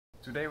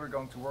Today we're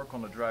going to work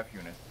on the drive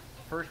unit.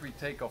 First we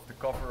take off the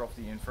cover of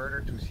the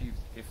inverter to see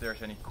if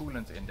there's any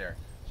coolant in there.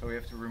 So we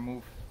have to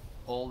remove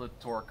all the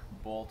torque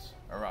bolts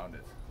around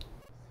it.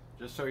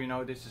 Just so you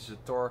know, this is a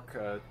torque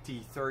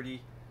T30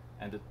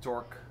 and the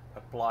torque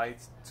applied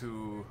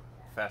to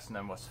fasten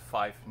them was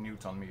 5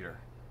 Newton meter.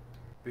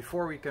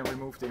 Before we can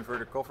remove the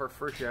inverter cover,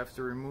 first you have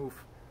to remove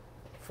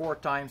 4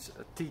 times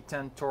a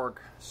T10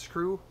 torque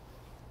screw.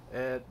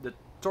 The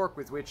torque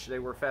with which they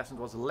were fastened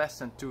was less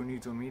than 2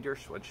 Newton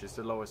meters, which is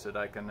the lowest that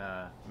I can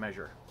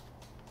measure.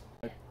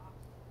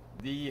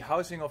 The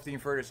housing of the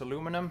inverter is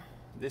aluminum.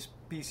 This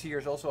piece here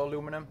is also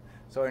aluminum,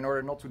 so in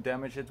order not to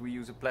damage it we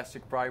use a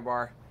plastic pry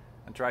bar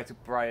and try to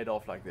pry it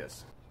off like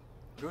this.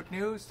 Good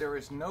news, there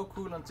is no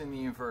coolant in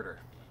the inverter.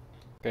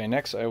 Okay,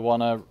 next I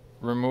want to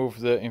remove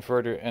the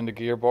inverter and the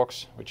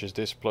gearbox, which is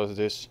this plus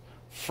this,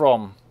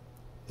 from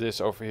this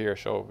over here,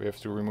 so we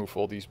have to remove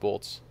all these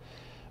bolts.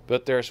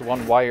 But there's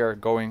one wire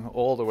going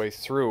all the way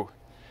through,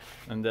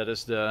 and that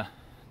is the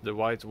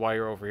white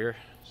wire over here.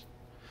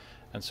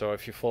 And so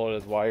if you follow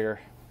that wire,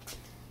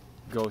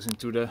 it goes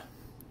into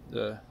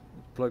the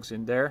plugs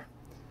in there.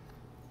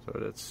 So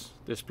that's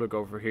this plug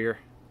over here.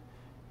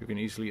 You can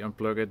easily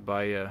unplug it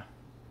by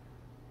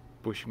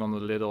pushing on the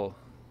little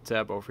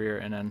tab over here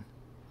and then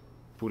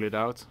pull it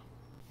out.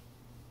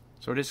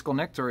 So this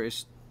connector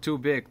is too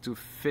big to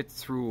fit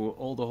through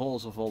all the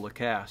holes of all the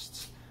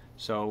casts.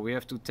 So we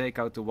have to take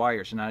out the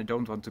wires, and I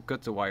don't want to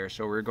cut the wires,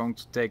 so we're going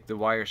to take the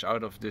wires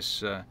out of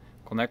this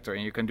connector.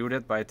 And you can do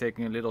that by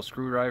taking a little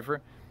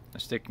screwdriver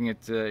and sticking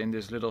it in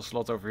this little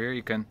slot over here.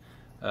 You can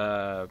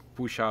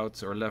push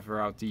out or lever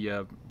out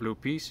the blue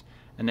piece,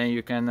 and then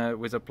you can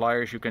with the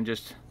pliers you can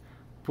just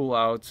pull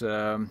out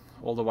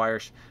all the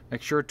wires.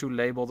 Make sure to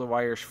label the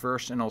wires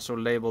first, and also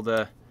label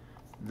the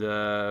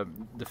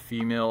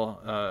female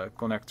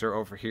connector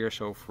over here,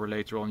 so for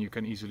later on you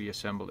can easily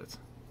assemble it.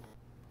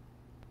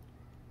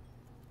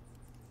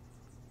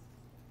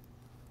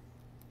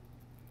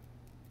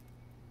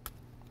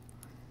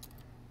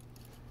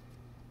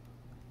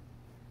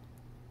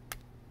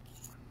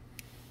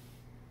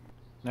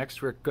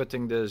 Next we're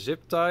cutting the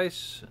zip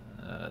ties,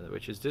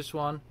 which is this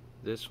one,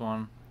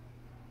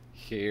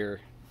 here,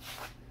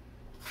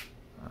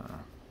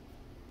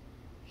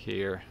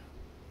 here,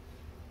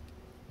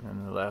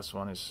 and the last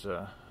one is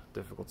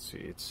difficult to see,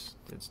 it's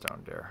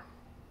down there.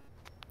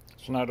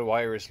 So now the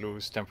wire is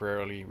loose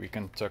temporarily, we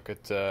can tuck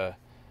it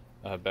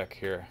back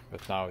here,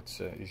 but now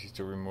it's easy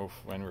to remove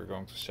when we're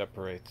going to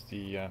separate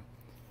the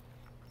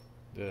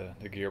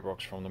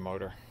gearbox from the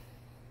motor.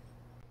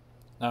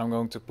 Now I'm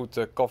going to put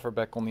the cover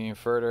back on the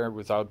inverter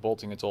without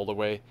bolting it all the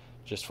way,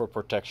 just for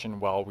protection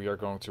while we are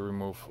going to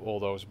remove all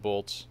those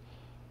bolts.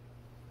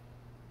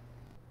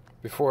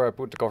 Before I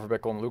put the cover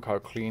back on, look how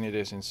clean it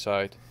is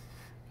inside.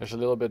 There's a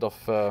little bit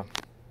of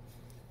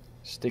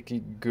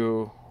sticky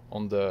goo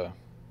on the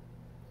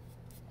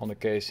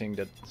casing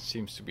that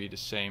seems to be the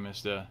same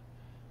as the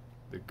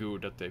goo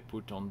that they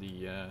put on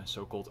the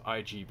so-called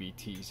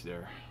IGBTs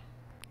there.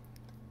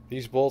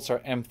 These bolts are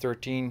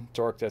M13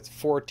 torqued at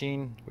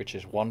 14, which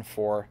is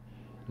 14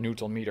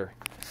 Newton meter.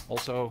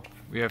 Also,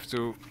 we have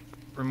to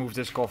remove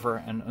this cover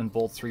and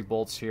unbolt 3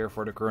 bolts here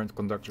for the current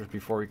conductors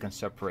before we can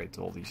separate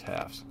all these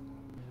halves.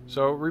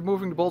 So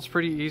removing the bolts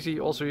pretty easy.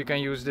 Also you can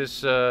use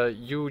this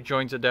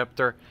U-joint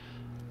adapter,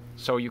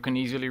 so you can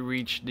easily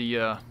reach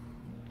the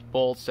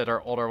bolts that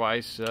are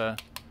otherwise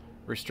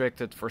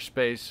restricted for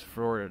space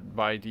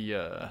by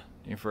the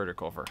inverter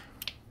cover.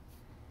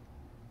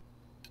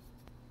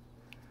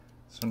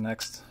 So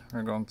next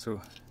we're going to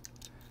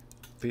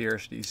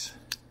pierce this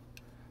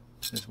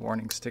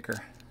warning sticker.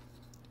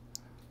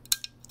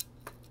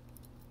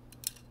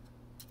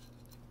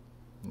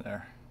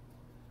 There.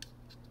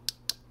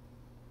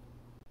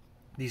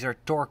 These are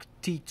torque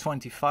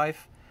T25,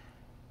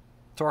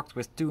 torqued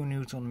with 2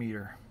 Newton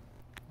meter.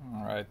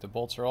 Alright, the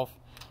bolts are off.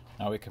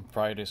 Now we can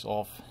pry this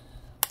off.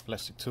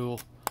 Plastic tool.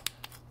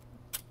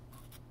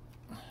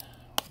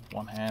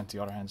 One hand,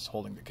 the other hand is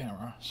holding the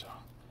camera. So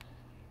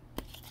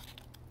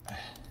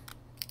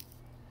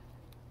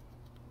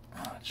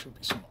it should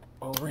be some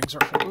O-rings or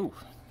something. Ooh,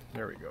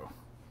 there we go.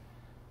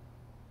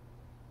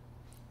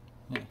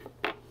 Yeah.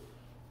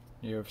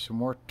 You have some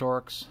more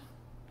torques.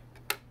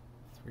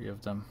 3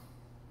 of them.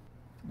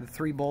 The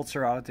 3 bolts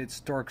are out.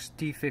 It's Torx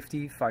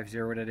T50, 50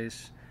 that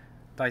is,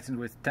 tightened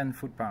with 10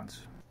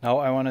 foot-pounds. Now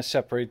I want to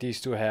separate these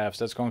 2 halves.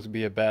 That's going to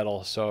be a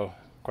battle, so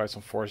quite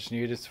some force is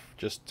needed.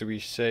 Just to be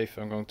safe,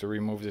 I'm going to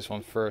remove this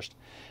one first,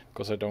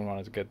 because I don't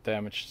want it to get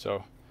damaged.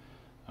 So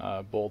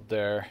bolt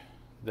there,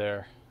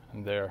 there,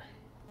 and there.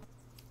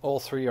 All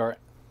 3 are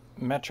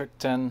metric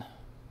 10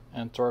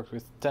 and torqued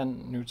with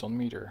 10 Newton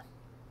meter.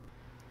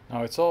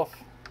 Now it's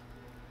off.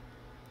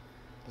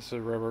 This is a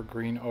rubber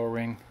green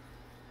O-ring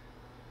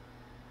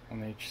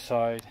on each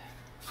side.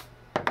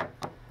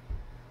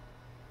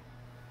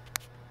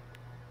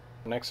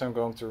 Next I'm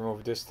going to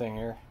remove this thing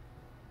here,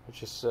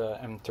 which is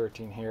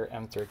M13 here,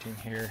 M13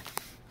 here,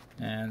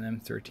 and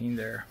M13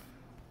 there.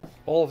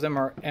 All of them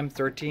are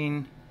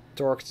M13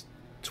 torqued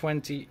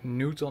 20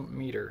 Newton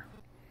meter.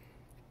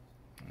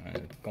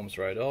 and it comes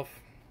right off,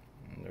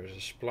 and there's a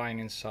spline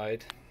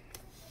inside.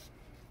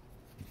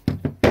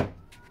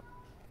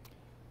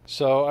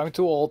 So I'm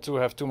too old to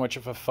have too much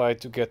of a fight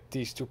to get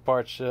these two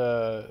parts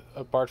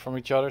apart from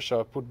each other,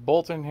 so I put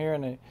bolt in here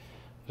and I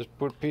just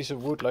put a piece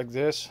of wood like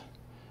this,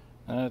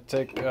 and I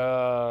take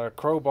a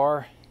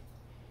crowbar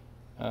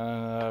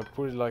and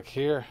put it like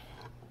here,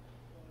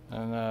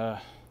 and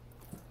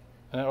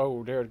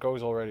oh, there it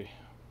goes already.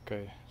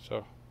 Okay,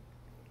 so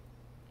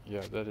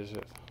yeah, that is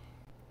it.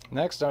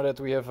 Next, now that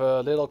we have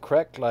a little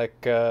crack,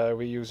 like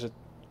we use a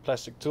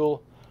plastic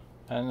tool,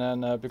 and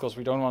then because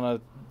we don't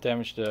want to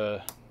damage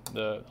the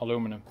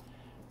aluminum,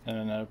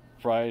 and then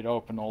pry it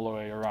open all the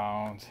way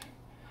around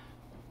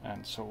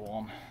and so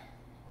on.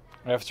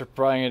 After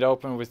prying it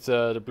open with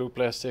the blue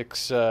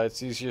plastics,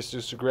 it's easiest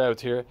just to grab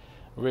it here,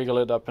 wiggle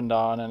it up and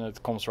down, and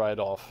it comes right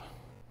off.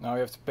 Now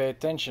you have to pay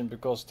attention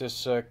because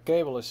this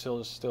cable is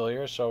still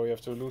here, so you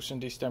have to loosen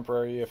these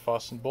temporary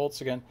fastened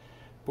bolts again,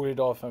 pull it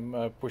off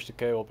and push the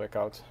cable back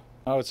out.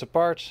 Now it's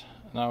apart.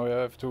 Now we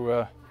have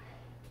to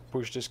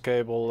push this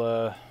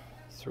cable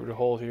through the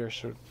hole here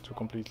so to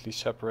completely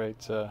separate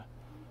the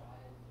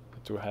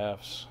two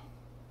halves.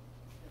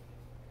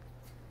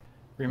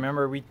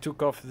 Remember, we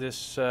took off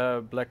this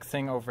black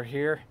thing over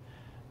here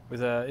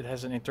with it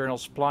has an internal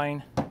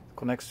spline,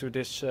 connects to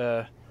this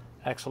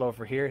axial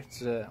over here.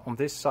 It's on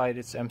this side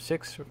it's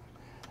M6,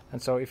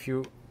 and so if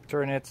you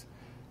turn it,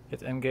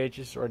 it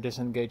engages or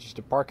disengages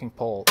the parking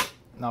pole.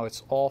 Now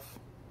it's off,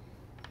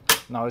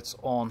 now it's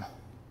on.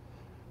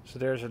 So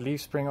there's a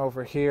leaf spring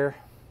over here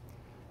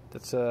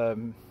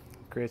that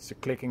creates the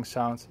clicking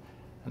sound,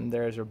 and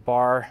there's a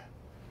bar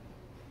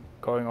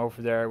going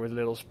over there with a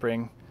little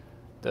spring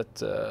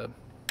that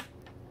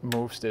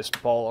moves this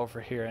pawl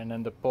over here, and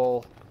then the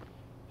pawl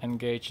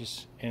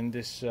engages in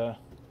this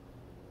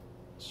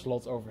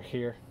slot over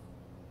here.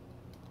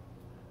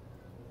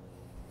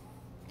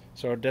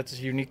 So that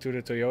is unique to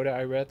the Toyota,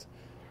 I read.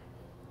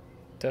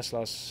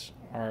 Teslas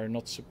are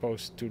not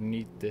supposed to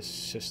need this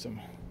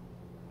system.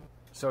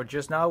 So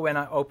just now when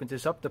I opened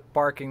this up, the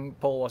parking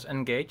pole was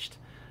engaged.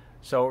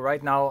 So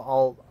right now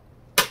I'll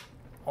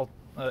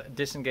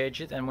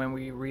disengage it, and when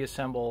we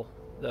reassemble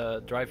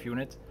the drive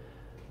unit,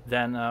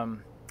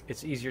 then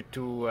it's easier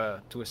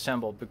to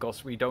assemble,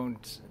 because we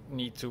don't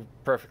need to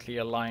perfectly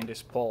align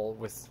this pole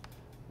with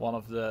one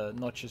of the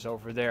notches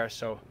over there.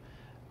 So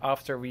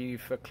after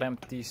we've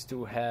clamped these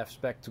two halves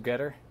back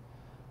together,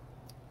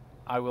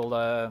 I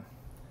will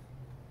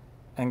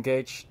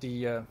engage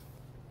the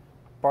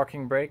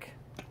parking brake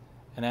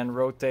and then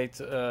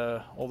rotate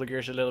all the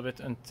gears a little bit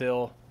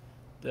until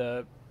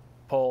the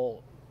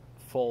pole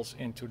falls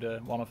into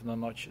one of the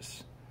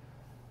notches,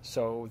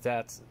 so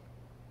that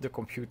the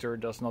computer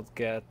does not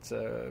get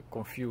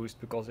confused,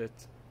 because it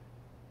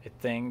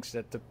thinks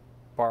that the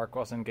park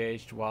was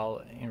engaged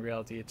while in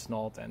reality it's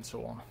not, and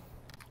so on.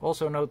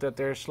 Also note that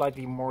there's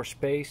slightly more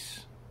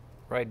space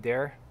right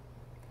there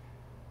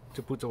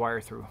to put the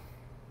wire through.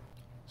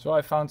 So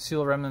I found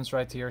seal remnants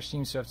right here.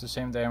 Seems to have the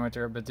same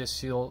diameter, but this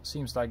seal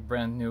seems like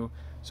brand new,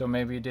 so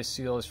maybe this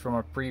seal is from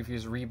a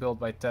previous rebuild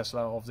by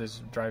Tesla of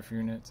this drive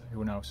unit,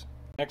 who knows.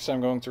 Next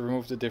I'm going to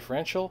remove the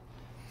differential.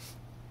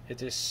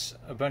 It is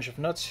a bunch of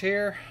nuts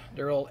here.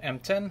 They're all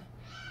M10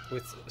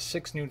 with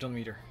 6 Newton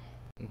meter.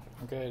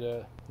 Okay,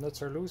 the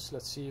nuts are loose.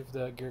 Let's see if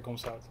the gear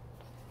comes out.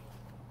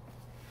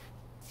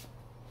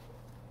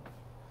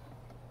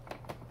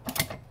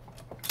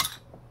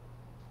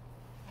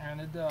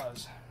 And it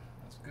does.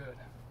 That's good.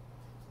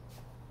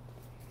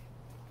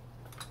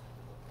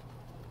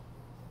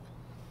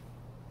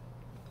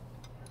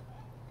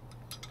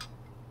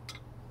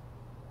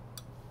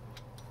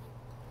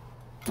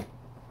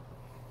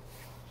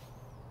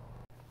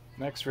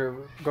 Next we're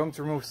going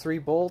to remove 3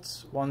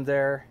 bolts, one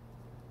there,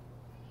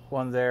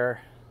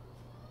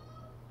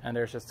 and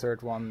there's a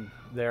third one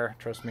there,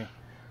 trust me.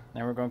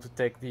 Then we're going to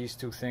take these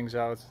two things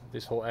out,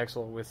 this whole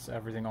axle with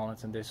everything on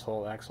it and this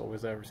whole axle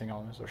with everything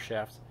on it, or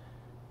shaft,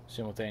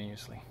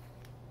 simultaneously.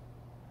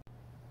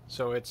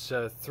 So it's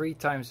 3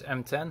 times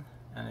M10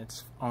 and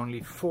it's only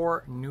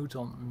 4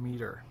 Newton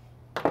meter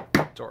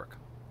torque.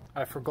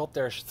 I forgot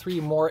there's 3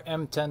 more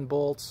M10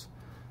 bolts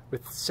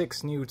with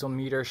 6 Newton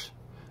meters.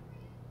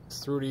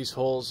 Through these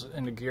holes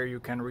in the gear you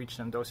can reach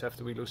them. Those have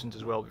to be loosened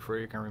as well before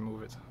you can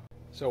remove it.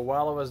 So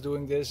while I was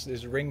doing this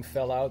ring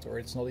fell out, or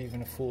it's not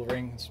even a full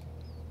ring, it's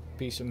a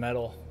piece of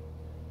metal.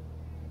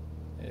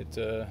 It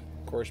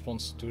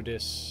corresponds to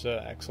this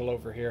axle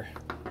over here.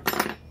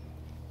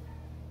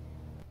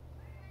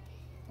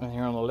 And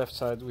here on the left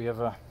side we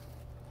have a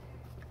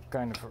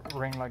kind of a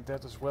ring like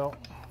that as well.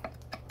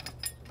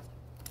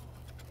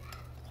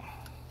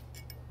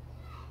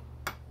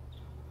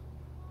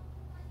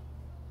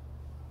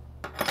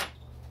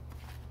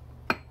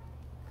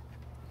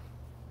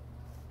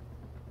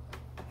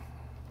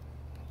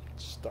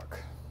 Stuck.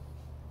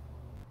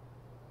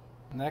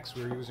 Next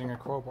we're using a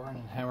crowbar and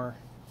a hammer.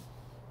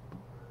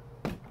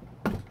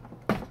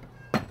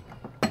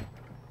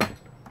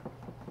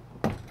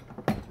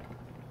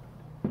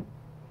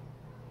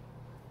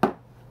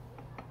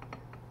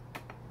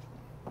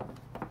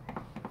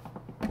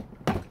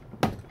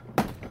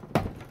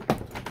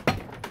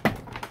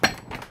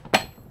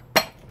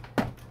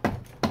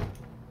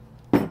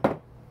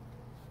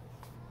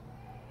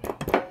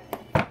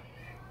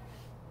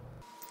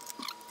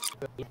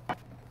 There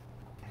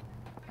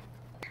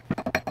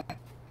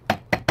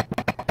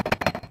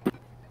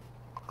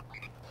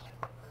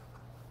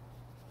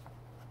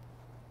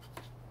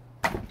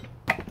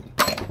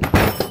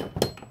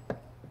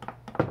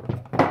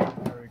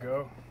we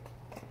go.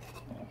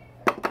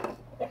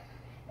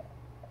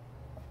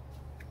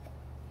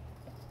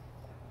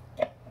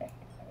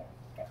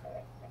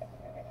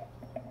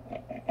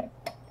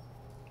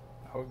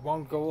 Oh, it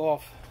won't go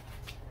off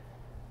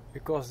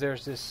because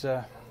there's this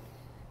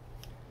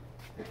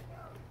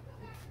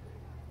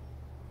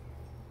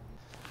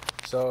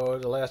so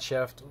the last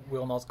shaft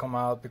will not come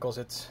out because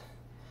it's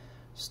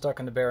stuck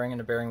in the bearing, and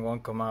the bearing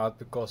won't come out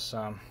because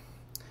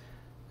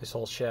this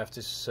whole shaft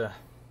is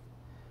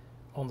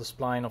on the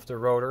spline of the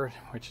rotor,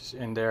 which is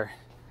in there,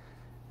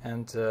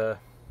 and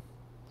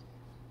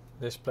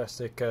this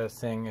plastic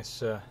thing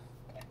is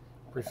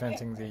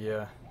preventing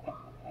the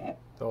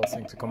whole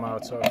thing to come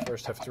out. So I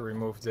first have to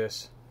remove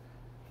this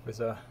with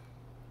a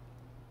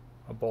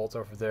bolt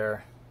over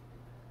there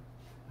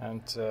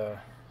and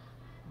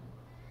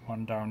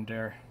one down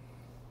there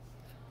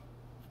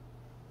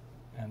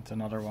and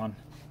another one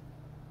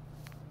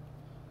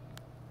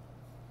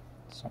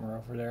somewhere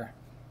over there.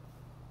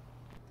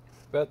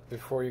 But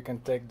before you can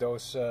take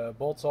those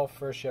bolts off,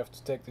 first you have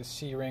to take this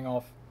C-ring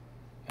off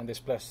and this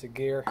plastic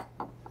gear,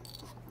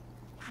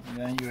 and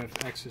then you have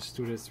access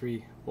to the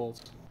 3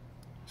 bolts.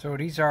 So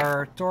these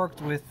are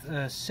torqued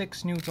with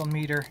 6 Newton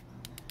meter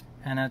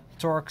and a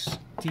Torx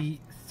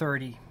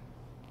T30.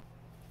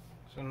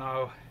 So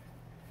now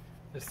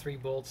the 3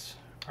 bolts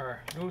are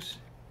loose.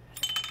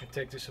 You can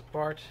take this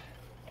apart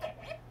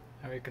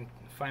and we can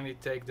finally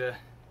take the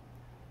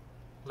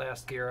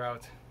last gear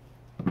out.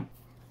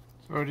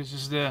 So this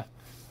is the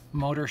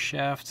motor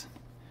shaft.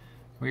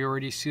 We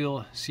already see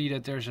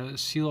that there's a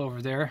seal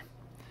over there,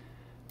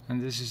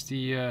 and this is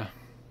the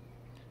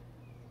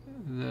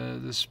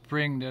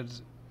spring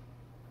that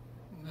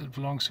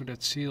belongs to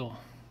that seal.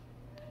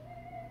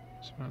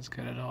 So let's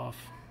get it off.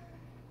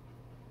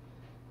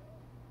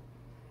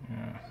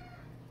 Yeah.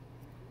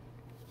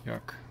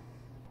 Yuck.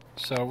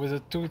 So with a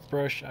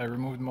toothbrush I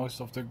removed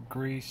most of the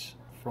grease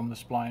from the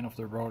spline of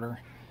the rotor.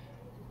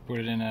 Put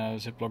it in a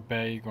Ziploc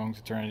bag, going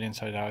to turn it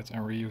inside out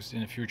and reuse it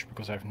in the future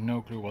because I have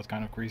no clue what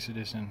kind of grease it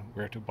is and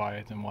where to buy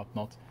it and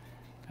whatnot.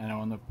 And I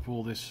want to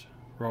pull this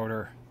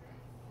rotor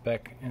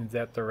back in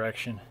that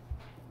direction,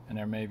 and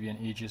there may be an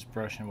aegis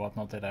brush and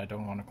whatnot that I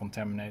don't want to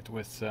contaminate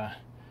with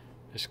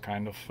this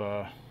kind of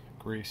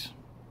grease.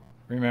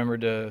 Remember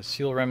the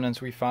seal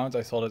remnants we found?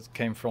 I thought it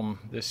came from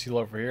this seal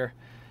over here.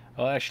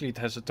 Well, actually it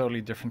has a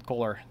totally different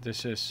color.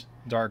 This is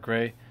dark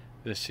gray,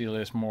 this seal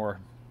is more,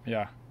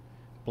 yeah,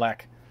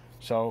 black.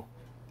 So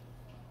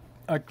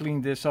I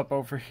cleaned this up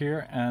over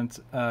here, and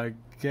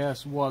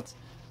guess what?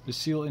 The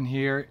seal in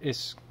here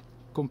is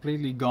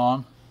completely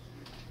gone.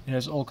 It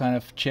has all kind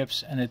of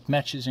chips and it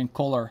matches in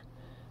color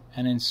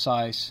and in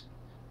size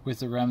with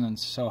the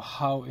remnants. So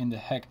how in the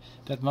heck?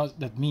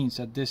 That means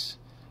that this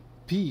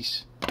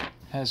piece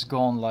has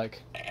gone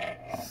like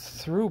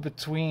through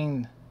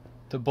between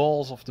the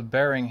balls of the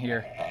bearing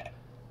here.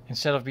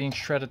 Instead of being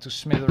shredded to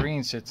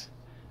smithereens, it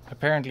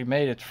apparently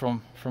made it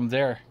from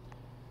there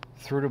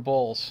through the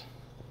balls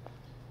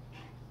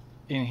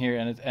in here,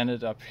 and it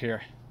ended up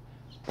here.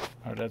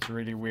 Oh, that's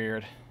really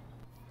weird.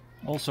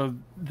 Also,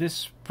 this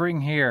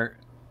spring here,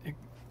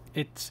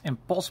 it's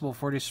impossible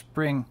for this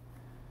spring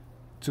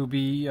to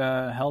be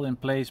held in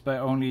place by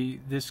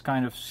only this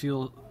kind of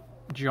seal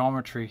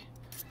geometry.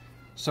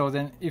 So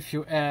then if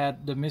you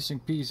add the missing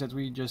piece that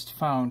we just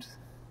found,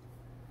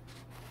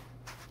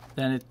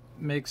 then it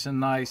makes a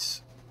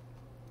nice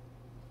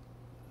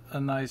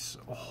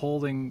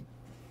holding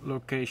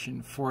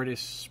location for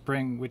this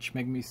spring, which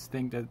makes me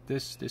think that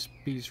this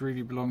piece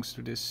really belongs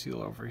to this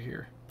seal over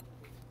here.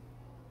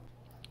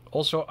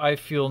 Also, I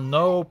feel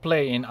no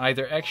play in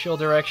either axial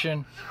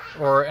direction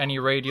or any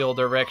radial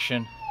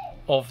direction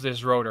of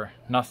this rotor.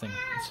 Nothing.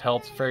 It's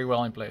held very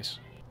well in place.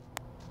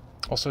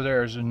 Also,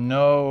 there is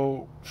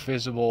no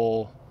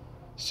visible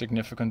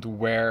significant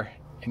wear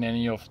in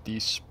any of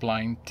these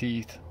spline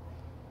teeth.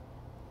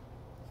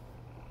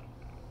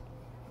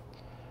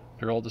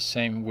 They're all the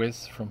same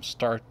width from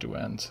start to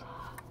end.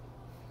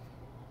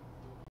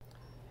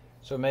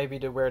 So maybe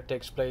the wear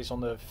takes place on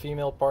the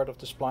female part of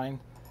the spline.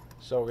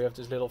 So we have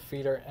this little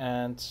feeder,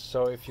 and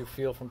so if you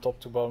feel from top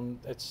to bottom,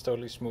 it's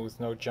totally smooth,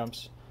 no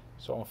jumps.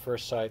 So on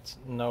first sight,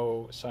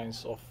 no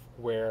signs of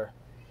wear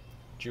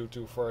due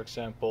to, for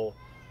example,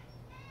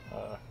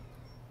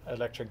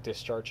 electric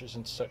discharges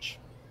and such.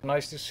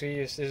 Nice to see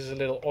is this is a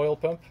little oil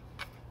pump.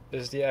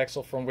 This is the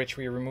axle from which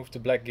we removed the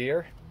black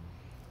gear.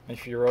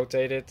 If you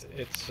rotate it,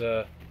 it's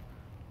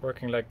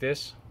working like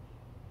this,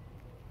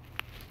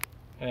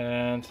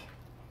 and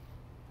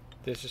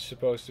this is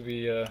supposed to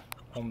be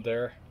on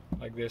there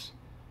like this.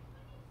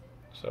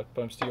 So it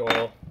pumps the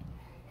oil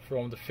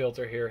from the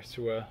filter here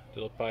through a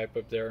little pipe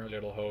up there, a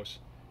little hose,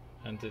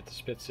 and it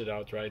spits it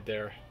out right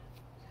there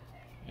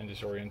in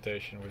this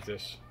orientation with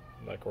this,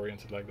 like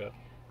oriented like that.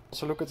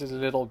 So look at this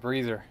little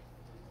breather.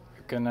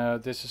 You can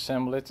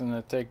disassemble it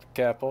and take the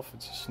cap off.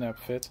 It's a snap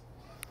fit.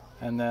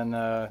 and then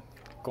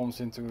comes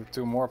into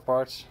two more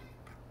parts.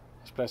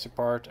 This plastic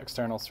part,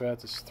 external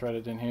thread, is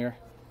threaded in here,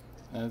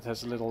 and it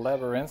has a little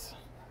labyrinth,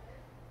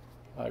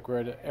 like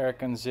where the air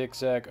can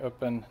zigzag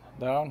up and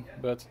down,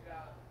 but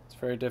it's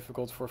very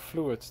difficult for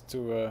fluid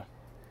to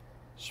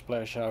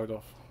splash out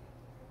of.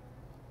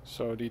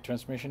 So the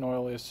transmission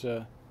oil is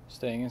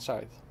staying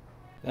inside.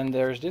 Then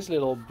there's this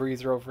little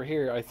breather over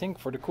here. I think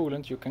for the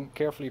coolant you can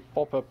carefully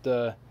pop up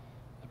the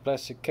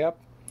plastic cap,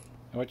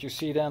 and what you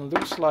see then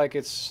looks like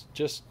it's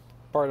just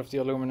part of the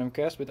aluminum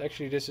cast, but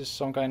actually this is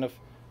some kind of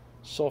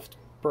soft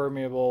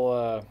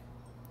permeable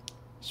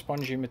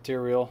spongy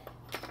material,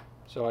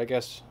 so I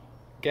guess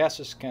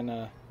gases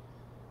can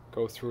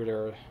go through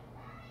there.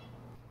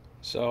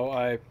 So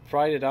I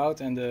pried it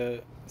out and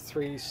the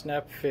 3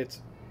 snap fit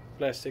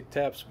plastic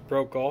tabs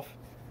broke off.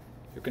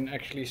 You can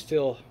actually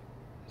still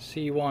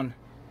see one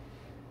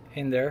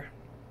in there,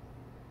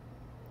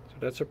 so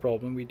that's a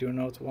problem. We do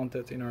not want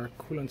that in our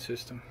coolant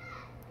system.